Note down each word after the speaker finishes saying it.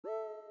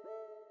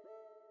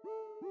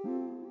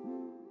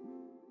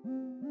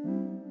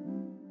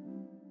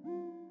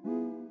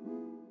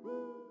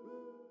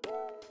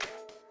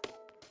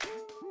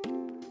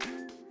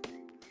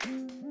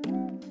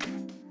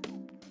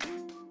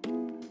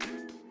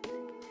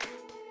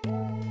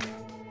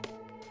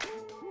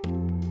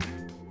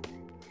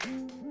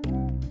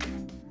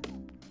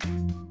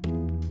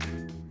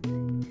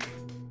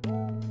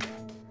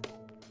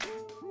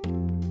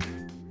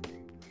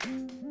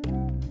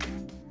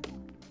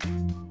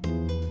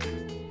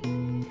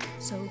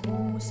So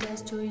who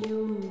says to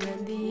you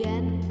when the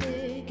end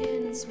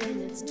begins,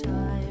 when it's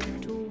time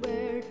to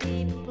wear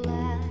deep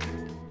black?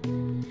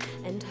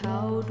 And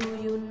how do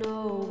you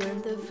know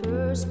when the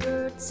first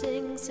bird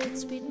sings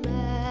its sweet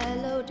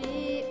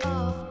melody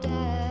of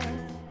death?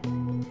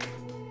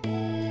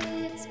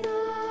 It's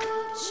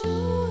not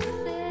true,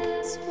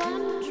 there's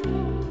one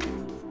truth.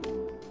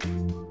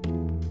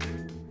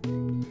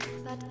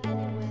 But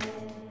anyway,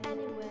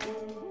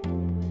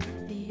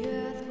 the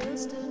earth will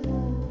still move.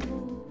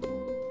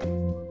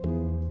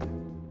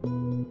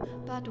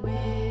 But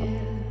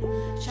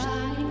we're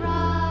shining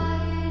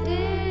bright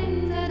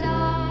in the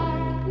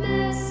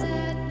darkness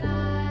at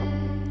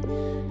night,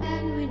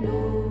 and we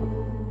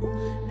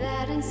know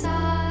that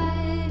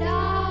inside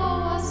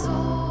our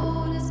soul